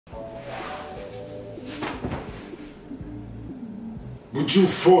Would you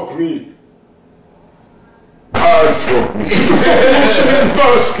fuck me? I'd fuck me. The fucking ocean in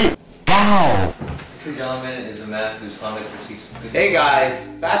basket. Wow. True gentleman is a man whose conduct receives good. Hey guys,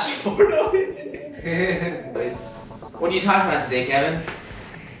 fast forward always. What are you talking about today, Kevin?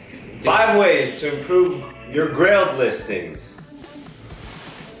 5 ways to improve your Grailed listings.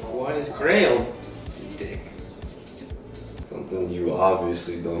 What is Grailed? Dick. Something you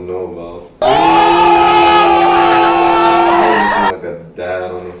obviously don't know about. You look like a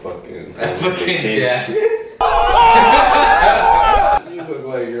dad on a fucking vacation. You look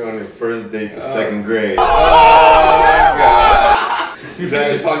like you're on your first date to 2nd grade. Oh my god. You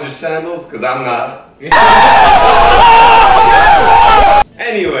guys found your sandals? Cause I'm not.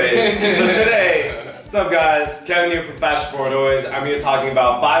 Anyways, so today, what's up guys? Kevin here from Fashion Forward Always. I'm here talking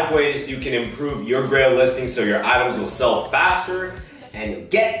about 5 ways you can improve your Grailed listing so your items will sell faster and you'll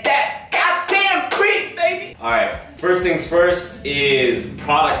get that goddamn quick, baby! Alright, first things first is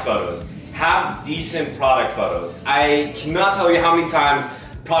product photos. Have decent product photos. I cannot tell you how many times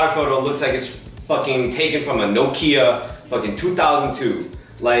product photo looks like it's fucking taken from a Nokia fucking 2002.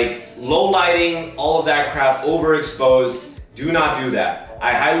 Like, low lighting, all of that crap, overexposed. Do not do that.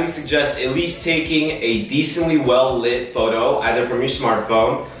 I highly suggest at least taking a decently well lit photo, either from your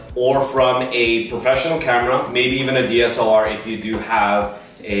smartphone or from a professional camera, maybe even a DSLR if you do have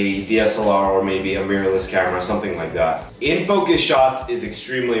a DSLR or maybe a mirrorless camera, something like that. In focus shots is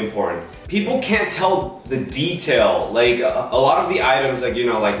extremely important. People can't tell the detail. Like a lot of the items, like, you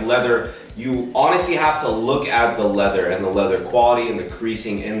know, like leather, you honestly have to look at the leather and the leather quality and the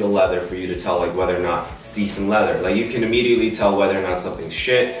creasing in the leather for you to tell like whether or not it's decent leather. Like you can immediately tell whether or not something's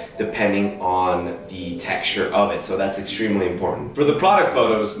shit depending on the texture of it. So that's extremely important. For the product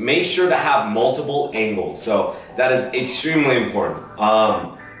photos, make sure to have multiple angles. So that is extremely important.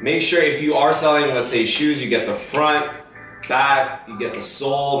 Make sure if you are selling, let's say shoes, you get the front, back, you get the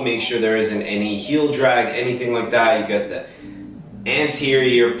sole, make sure there isn't any heel drag, anything like that. You get the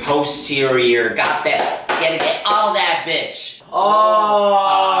anterior, posterior, got that, gotta get all that bitch.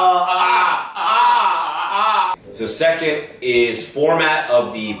 So second is format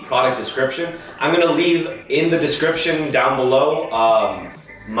of the product description. I'm gonna leave in the description down below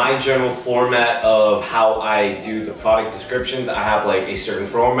my general format of how I do the product descriptions. I have like a certain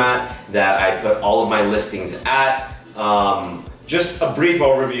format that I put all of my listings at. Just a brief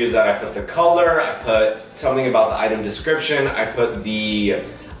overview is that I put the color, I put something about the item description, I put the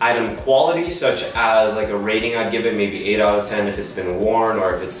item quality, such as like a rating I'd give it, maybe 8 out of 10 if it's been worn,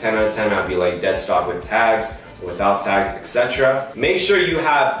 or if it's 10 out of 10, I'd be like dead stock with tags, without tags, etc. Make sure you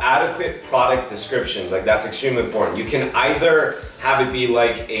have adequate product descriptions, like that's extremely important. You can either have it be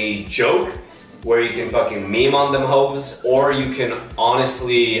like a joke, where you can fucking meme on them hoes, or you can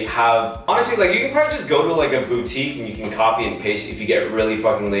honestly like you can probably just go to like a boutique and you can copy and paste. If you get really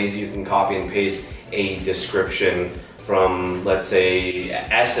fucking lazy, you can copy and paste a description from, let's say,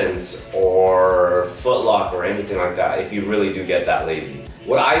 Essence or Foot Locker or anything like that, if you really do get that lazy.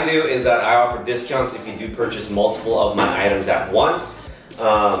 What I do is that I offer discounts if you do purchase multiple of my items at once.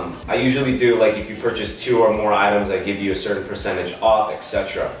 I usually do, like, if you purchase 2 or more items, I give you a certain percentage off,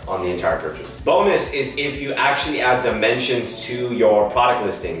 etc. on the entire purchase. Bonus is if you actually add dimensions to your product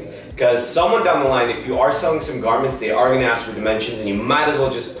listings, because someone down the line, if you are selling some garments, they are going to ask for dimensions, and you might as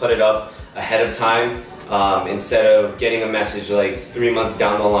well just put it up ahead of time instead of getting a message like 3 months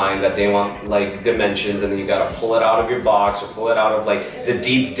down the line that they want like dimensions, and then you gotta pull it out of your box or pull it out of like the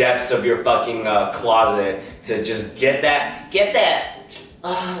deep depths of your fucking closet to just get that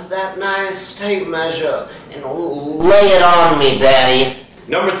nice tape measure and lay it on me, daddy.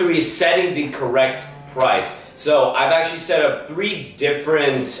 Number 3 is setting the correct price. So I've actually set up 3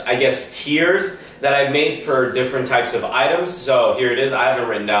 different, I guess, tiers that I've made for different types of items. So here it is, I have it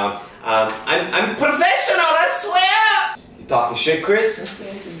written down. I'm professional, I swear! You talking shit, Chris?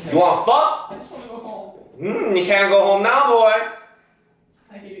 You wanna fuck? I just wanna go home. You can't go home now, boy.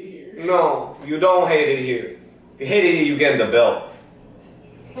 I hate it here. No, you don't hate it here. If you hate it here, you get in the belt.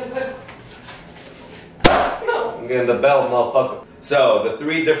 No. I'm getting the belt, motherfucker. So the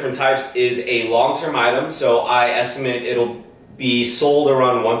 3 different types is a long-term item. So I estimate it'll be sold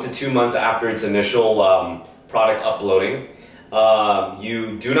around 1 to 2 months after its initial product uploading.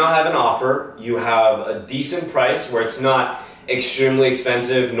 You do not have an offer. You have a decent price where it's not extremely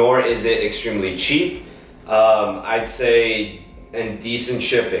expensive, nor is it extremely cheap. I'd say, and decent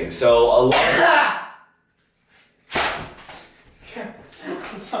shipping. So a lot.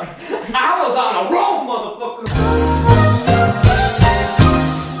 I'm sorry. I was on a roll, motherfucker!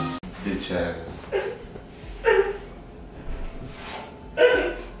 Bitch ass.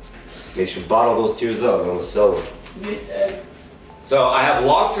 Make sure you bottle those tears up and we'll sell them. Miss Ed. So I have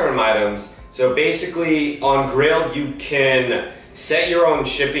long-term items. So basically on Grailed, you can set your own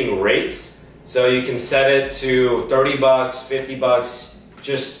shipping rates. So you can set it to 30 bucks, 50 bucks,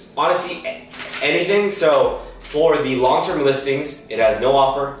 just honestly anything. So for the long-term listings, it has no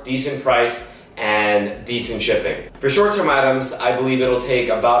offer, decent price, and decent shipping. For short-term items, I believe it'll take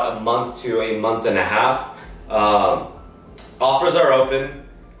about a month to a month and a half. Offers are open,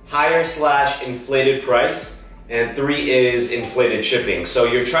 higher/inflated price, and 3 is inflated shipping. So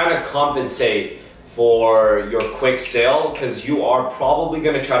you're trying to compensate for your quick sale because you are probably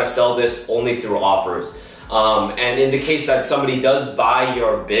going to try to sell this only through offers. And in the case that somebody does buy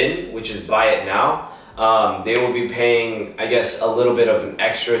your bin, which is buy it now, they will be paying, I guess, a little bit of an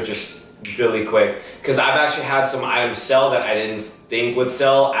extra just really quick. Because I've actually had some items sell that I didn't think would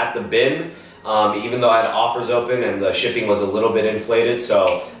sell at the bin, even though I had offers open and the shipping was a little bit inflated.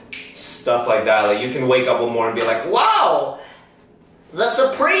 So stuff like that, like you can wake up one morning and be like, wow, the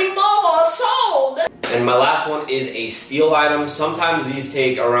Supreme Momo sold! And my last one is a steal item. Sometimes these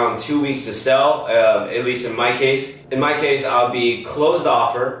take around 2 weeks to sell, at least in my case. In my case, I'll be closed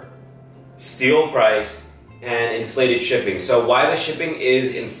offer, steal price, and inflated shipping. So why the shipping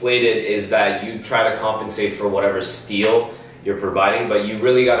is inflated is that you try to compensate for whatever steal you're providing, but you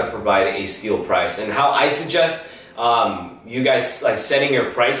really got to provide a steal price. And how I suggest you guys like setting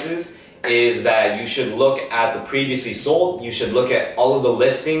your prices is that you should look at the previously sold. You should look at all of the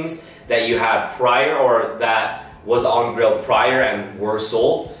listings that you had prior or that was on Grailed prior and were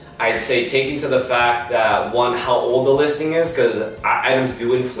sold. I'd say take into the fact that one, how old the listing is, because items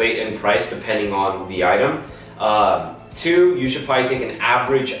do inflate in price depending on the item. 2, you should probably take an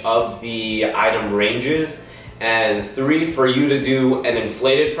average of the item ranges. And 3, for you to do an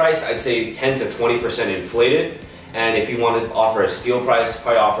inflated price, I'd say 10 to 20% inflated. And if you want to offer a steal price,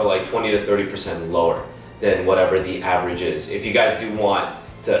 probably offer like 20 to 30% lower than whatever the average is, if you guys do want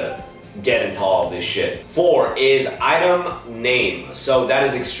to get into all of this shit. 4 is item name. So that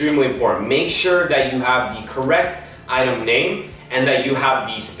is extremely important. Make sure that you have the correct item name and that you have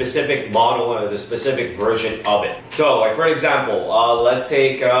the specific model or the specific version of it. So like for example, let's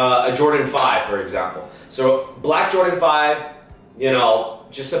take a Jordan 5 for example. So black Jordan 5, you know,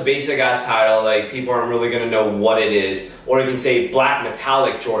 just a basic ass title, like people aren't really gonna know what it is. Or you can say black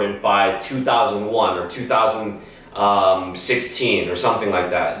metallic Jordan 5 2001 or 2016 or something like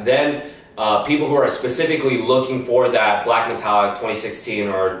that. Then people who are specifically looking for that black metallic 2016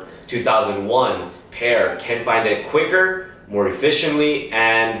 or 2001 pair can find it quicker, more efficiently,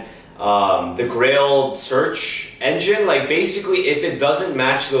 and the Grailed search engine, like basically if it doesn't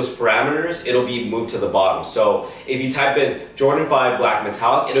match those parameters, it'll be moved to the bottom. So if you type in Jordan 5 black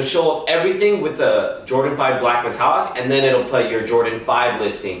metallic, it'll show up everything with the Jordan 5 black metallic, and then it'll put your Jordan 5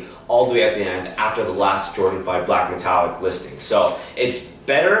 listing all the way at the end after the last Jordan 5 black metallic listing. So it's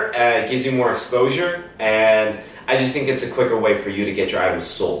better, it gives you more exposure, and I just think it's a quicker way for you to get your items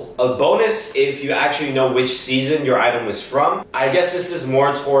sold. A bonus, if you actually know which season your item was from, I guess this is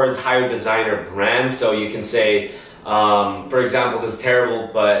more towards higher designer brands. So you can say, for example, this is terrible,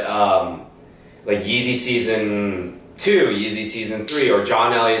 but like Yeezy season 2, Yeezy season 3, or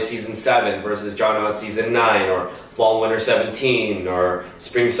John Elliott season 7 versus John Elliott season 9, or fall winter 17, or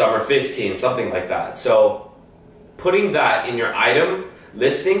spring summer 15, something like that. So putting that in your item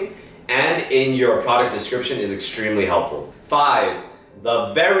listing and in your product description is extremely helpful. 5,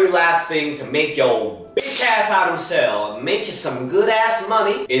 the very last thing to make your bitch ass item sell, make you some good ass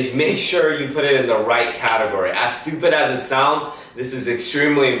money, is make sure you put it in the right category. As stupid as it sounds, this is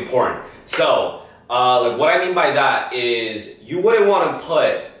extremely important. So, like what I mean by that is you wouldn't want to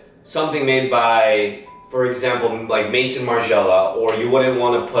put something made by, for example, like Mason Margiela, or you wouldn't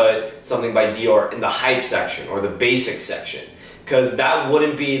want to put something by Dior in the hype section or the basic section, because that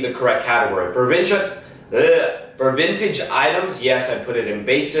wouldn't be the correct category. For vintage items, yes, I'd put it in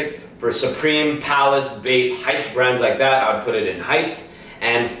basic. For Supreme, Palace, Bape, hyped brands like that, I would put it in hyped.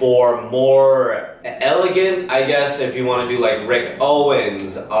 And for more elegant, I guess if you want to do like Rick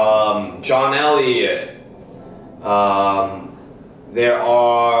Owens, John Elliott, there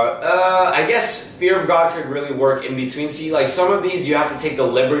are, I guess Fear of God could really work in between. See, like some of these you have to take the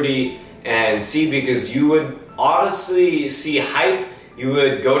liberty and see, because you would honestly see hype, you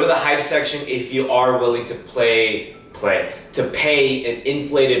would go to the hype section if you are willing to pay an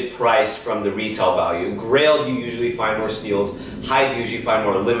inflated price from the retail value. Grailed, you usually find more steals. Hype, you usually find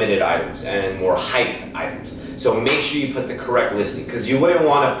more limited items and more hyped items. So make sure you put the correct listing, because you wouldn't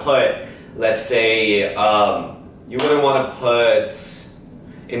want to put, let's say, you wouldn't want to put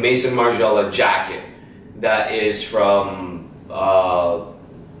a Mason Margiela jacket that is from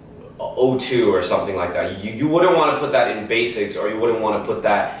O2 or something like that. You wouldn't want to put that in basics, or you wouldn't want to put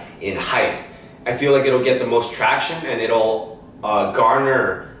that in hyped. I feel like it'll get the most traction and it'll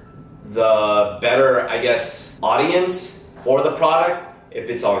garner the better, I guess, audience for the product if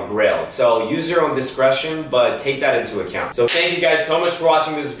it's on Grailed. So use your own discretion, but take that into account. So thank you guys so much for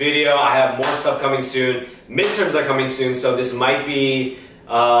watching this video. I have more stuff coming soon. Midterms are coming soon, so this might be,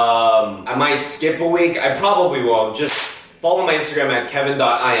 I might skip a week. I probably won't. Just follow my Instagram at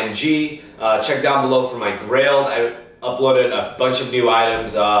kevin.img. Check down below for my Grailed. I uploaded a bunch of new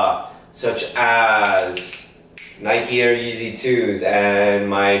items, such as Nike Air Yeezy 2s and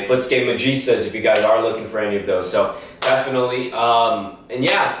my Footscape Magistas if you guys are looking for any of those. So definitely, and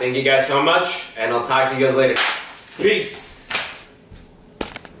yeah, thank you guys so much, and I'll talk to you guys later. Peace!